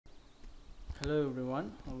Hello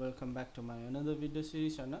everyone, welcome back to my another video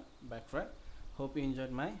series on Backtrack. Hope you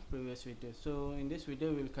enjoyed my previous video. So in this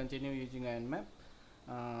video we'll continue using our Nmap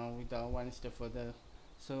with our one step further.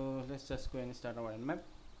 So let's just go and start our Nmap.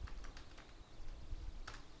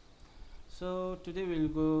 So today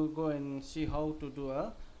we'll go and see how to do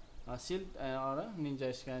a shield or a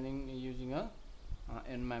ninja scanning using a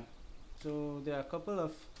Nmap. So there are a couple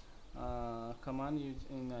of commands used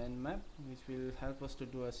in Nmap which will help us to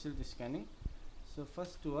do a shield scanning. So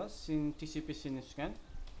first do a TCP scene scan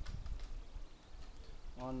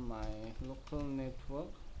on my local network,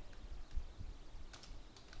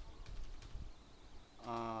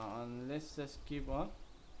 and let's just keep a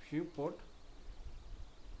few port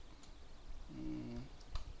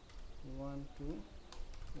 1 to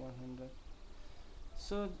 100.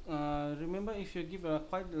 So remember, if you give a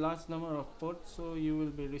quite large number of ports, so you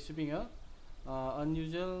will be receiving a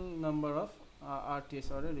unusual number of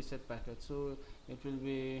RTS or a reset packet. So it will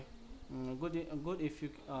be good if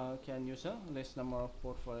you can use a less number of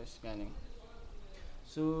port for scanning.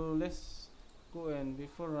 So let's go, and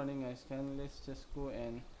before running a scan, let's just go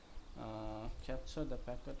and capture the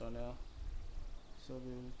packet on a, so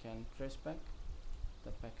we can trace back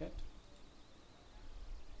the packet.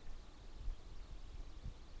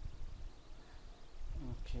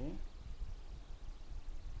 Okay,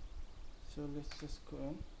 so let's just go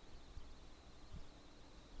in.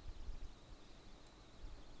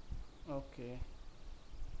 Okay,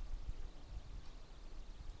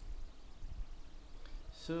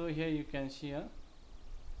 so here you can see a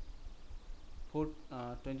port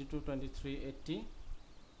 22, 23, 80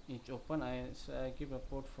 each open. I give a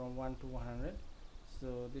port from 1 to 100,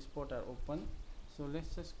 so this port are open. So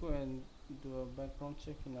let's just go and do a background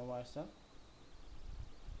check in a WhatsApp.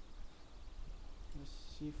 Let's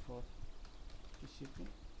see for TCP.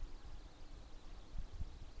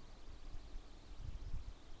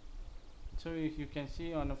 So if you can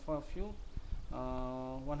see on a for a few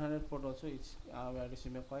 100 port also, it's we are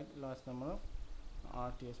receiving quite large number of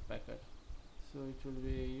RTS packet. So it will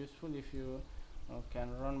be useful if you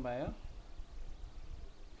can run by a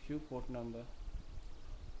few port number.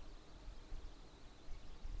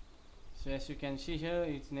 So as you can see here,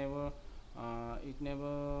 it's never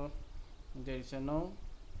there is a no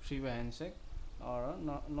three-way handshake or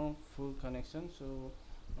no full connection. So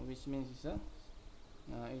which means it's a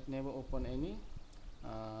it never open any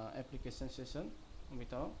application session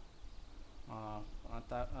without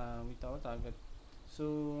target.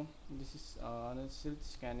 So this is another shield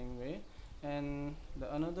scanning way, and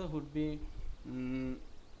the another would be let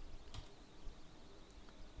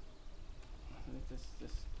us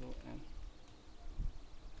just go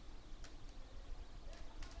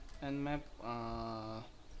and map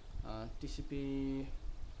TCP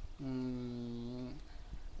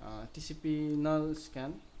TCP null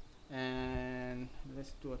scan, and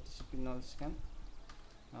let's do a TCP null scan.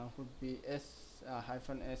 Would be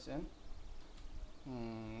 -SN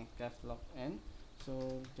caps lock n.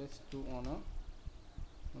 So let's do on a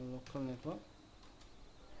local network.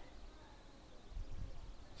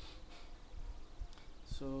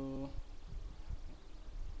 So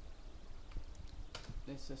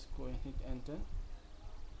let's just go and hit enter.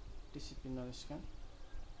 TCP null scan.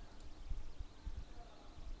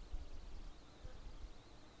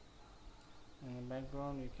 In the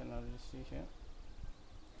background you can already see here.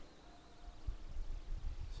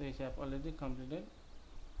 So it have already completed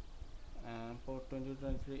port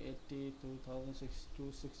 2023 80 2006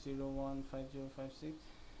 2601 5056.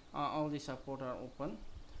 All these port are open.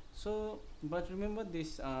 So but remember,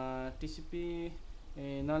 this TCP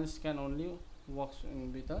null scan only works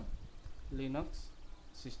with a Linux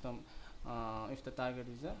system. If the target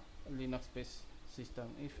is a Linux based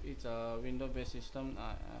system, if it's a Windows based system,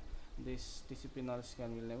 this TCP null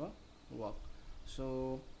scan will never work.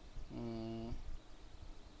 So in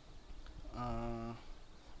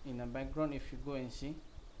the background, if you go and see,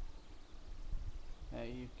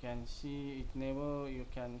 you can see it never, you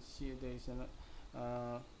can see there is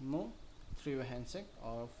no three-way handshake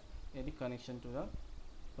of any connection to the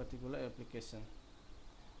particular application.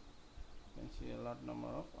 You can see a lot number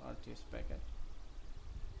of RTS packet,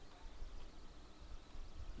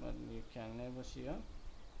 but you can never see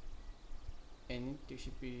any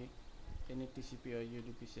TCP or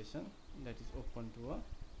UDP session that is open to a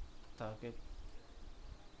target.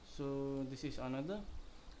 So this is another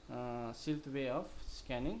shield way of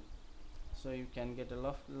scanning. So you can get a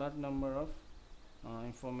lot number of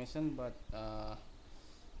information, but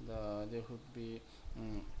there would be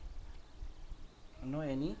no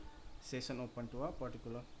any session open to a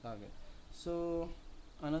particular target. So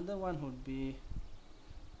another one would be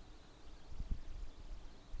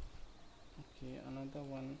another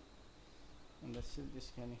one, and the shield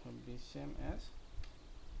scanning will be same as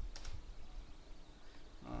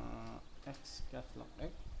x caps lock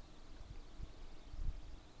x.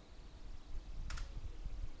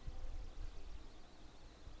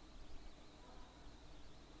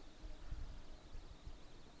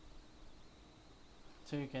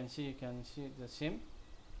 So you can see the same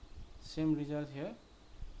result here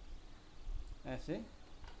as a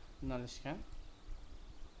null scan.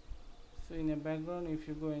 So in the background, if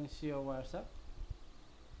you go and see your WhatsApp,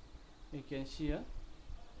 you can see a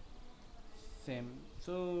same.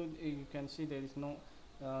 So you can see there is no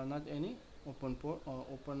not any open port or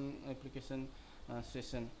open application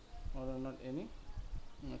session, or not any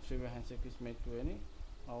trivial handshake is made to any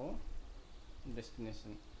our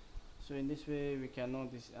destination. So in this way we can know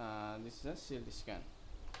this is a shield scan.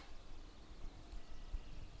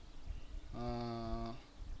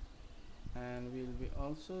 And we'll be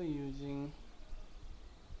also using,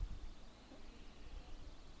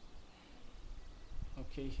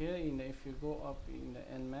 okay, here in the, if you go up in the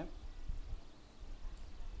Nmap,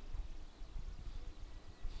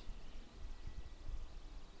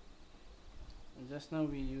 just now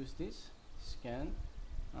we use this scan.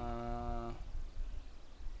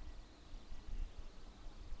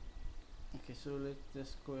 Okay, so let's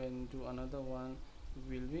just go and do another one.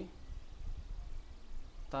 Will be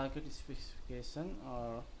target specification,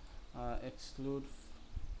 or exclude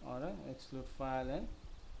file and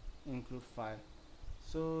include file.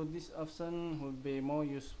 So this option would be more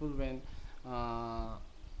useful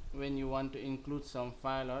when you want to include some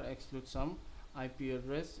file or exclude some IP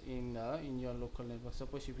address in your local network.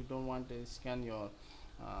 Suppose if you don't want to scan your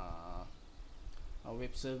a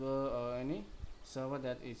web server or any server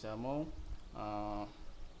that is more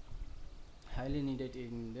highly needed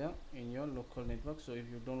in your local network. So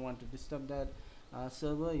if you don't want to disturb that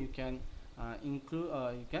server, you can include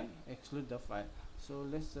you can exclude the file. So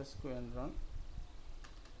let's just go and run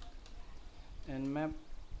Nmap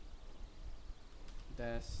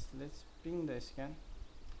dash, let's ping the scan,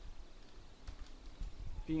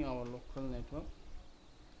 ping our local network.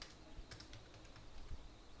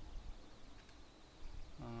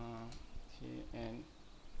 Okay, and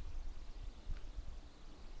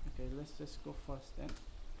okay, let's just go first and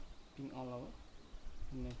ping all our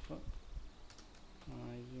network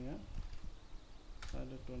using a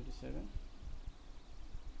server 27.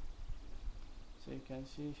 So you can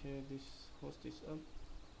see here this host is up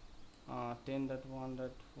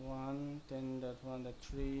 10.1.1,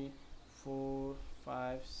 10.1.3, 4,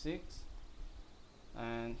 5, 6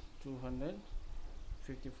 and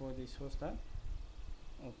 254. This host are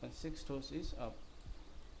open, 6 hosts is up.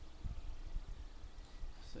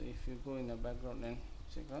 So if you go in the background and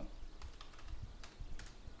check out,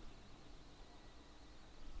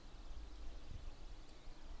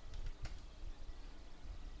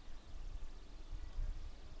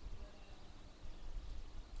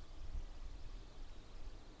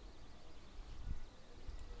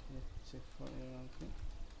 let's check for ARP.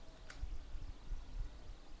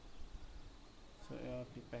 So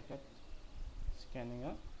ARP packet scanning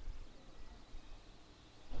up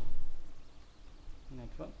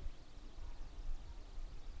network,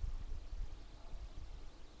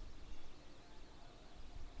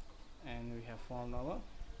 and we have found our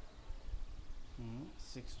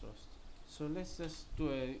 6 hosts. So let's just do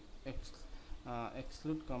a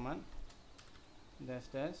exclude command, dash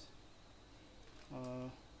dash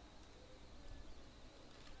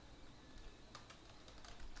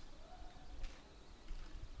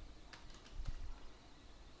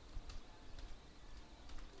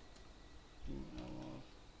in our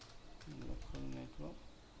local network.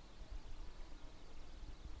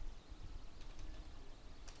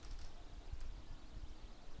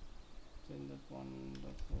 Then that 1.1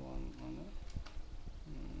 on a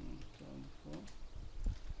 24.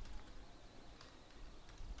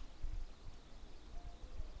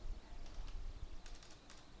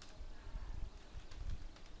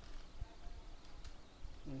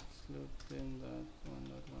 Exclude then that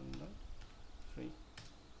 1.1.3.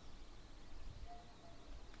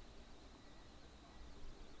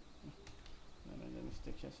 I made a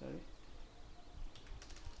mistake here, sorry.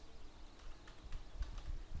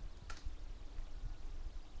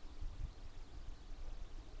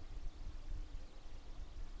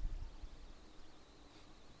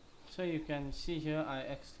 So you can see here I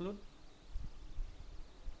exclude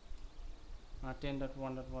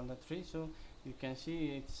 10.1.1.3. so you can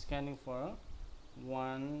see it's scanning for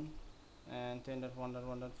 1 and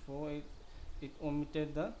 10.1.1.4. it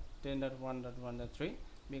omitted the 10.1.1.3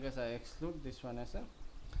 because I exclude this one as a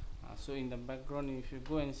So in the background, if you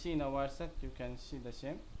go and see in our Backtrack, you can see the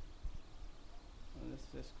same. Let's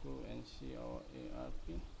just go and see our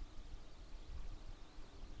ARP.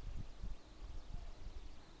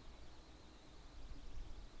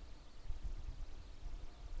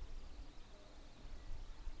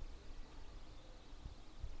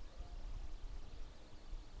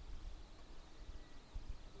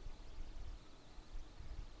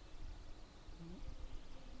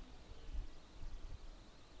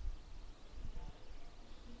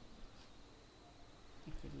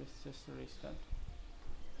 Okay, let's just restart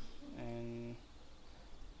and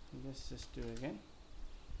let's just do again.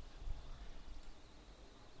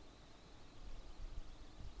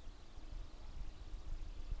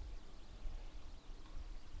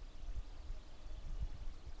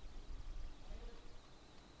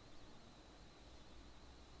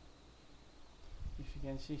 If you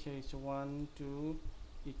can see here, it's 1 2,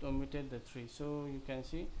 it omitted the 3, so you can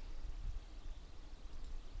see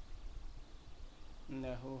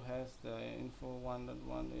who has the info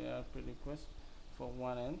 1.1 ARP request for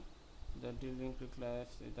 1, and the dealing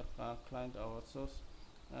request is the client our source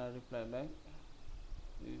reply back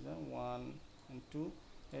is a 1 and 2.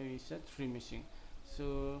 Here is a 3 missing,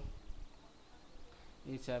 so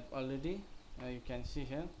it's already you can see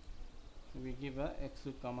here we give a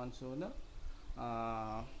exclude command, so the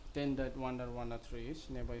 10.1.1.3 is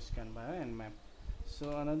never scanned by Nmap.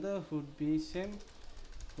 So another would be same,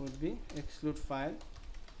 would be exclude file.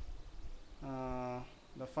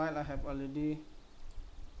 The file I have already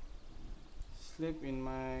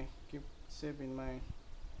keep saved in my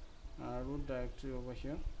root directory over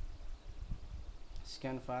here,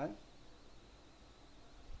 scan file.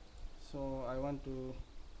 So I want to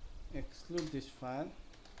exclude this file.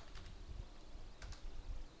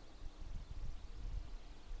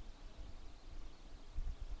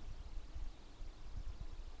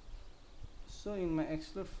 So in my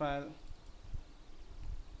exclude file,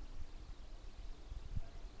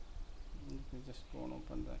 let me just go and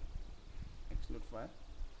open the exclude file.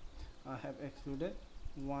 I have excluded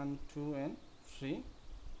 1, 2 and 3.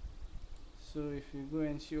 So if you go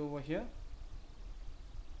and see over here,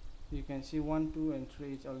 you can see 1, 2 and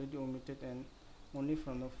 3 is already omitted, and only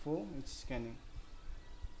from the 4 it's scanning.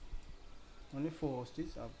 Only 4 hosts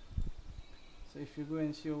is up. So if you go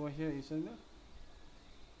and see over here, is on the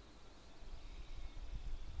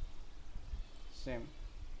same.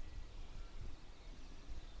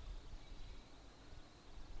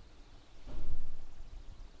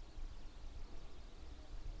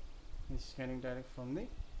 It's scanning direct from the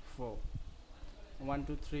 4. 1,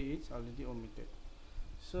 2, 3 is already omitted.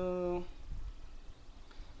 So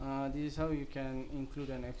this is how you can include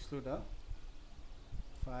and exclude a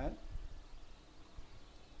file.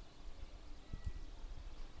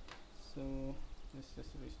 So let's just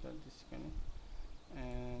restart this scanning,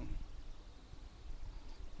 and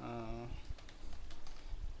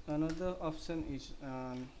another option is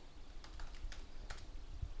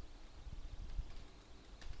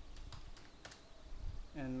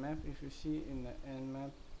Nmap. If you see in the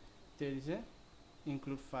Nmap, there is a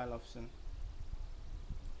include file option.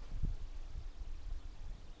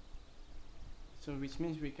 So which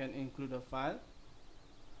means we can include a file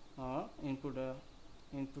or input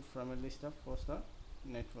from a list of host or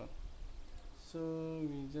network. So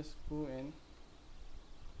we just go and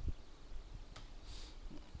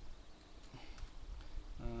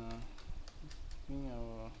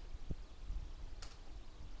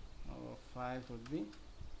our file would be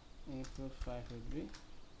include file would be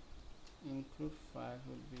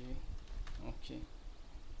okay.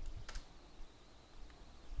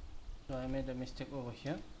 So I made a mistake over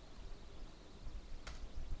here.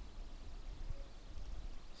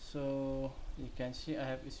 So you can see I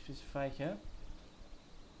have specified here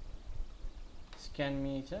scan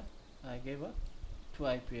meter. I gave a 2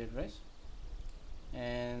 IP address,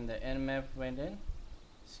 and the Nmap went in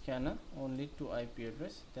scanner only 2 IP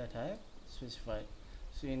address that I have specified.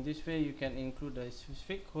 So in this way you can include a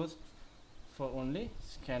specific host for only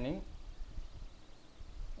scanning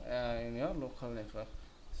in your local network.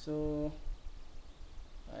 So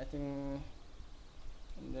I think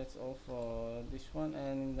that's all for this one,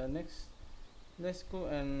 and in the next let's go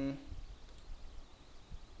and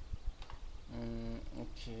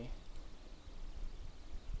okay.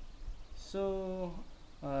 So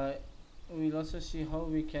we'll also see how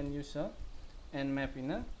we can use a Nmap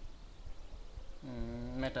in a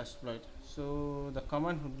Metasploit. So the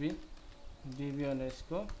command would be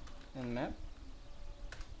db_nmap.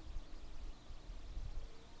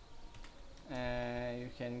 You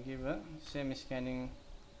can give a same scanning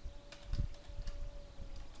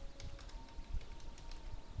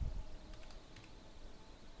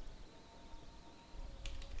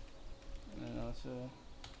to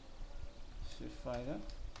specify the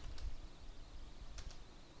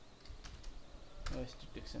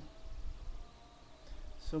restriction.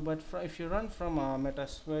 So but if you run from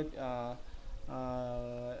Metasploit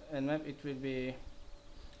Nmap,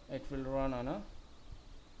 it will run on a,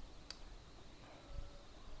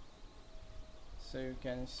 so you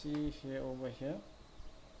can see here, over here,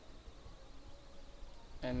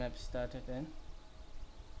 Nmap started in,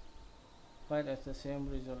 but it's the same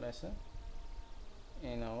result as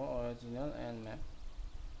in our original Nmap.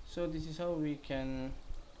 So this is how we can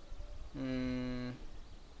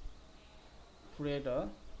create a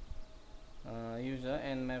user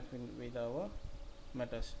Nmap with our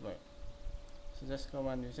Metasploit. So just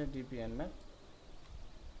command user db Nmap.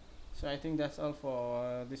 So I think that's all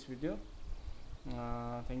for this video.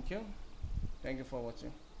 Thank you for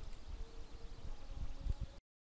watching.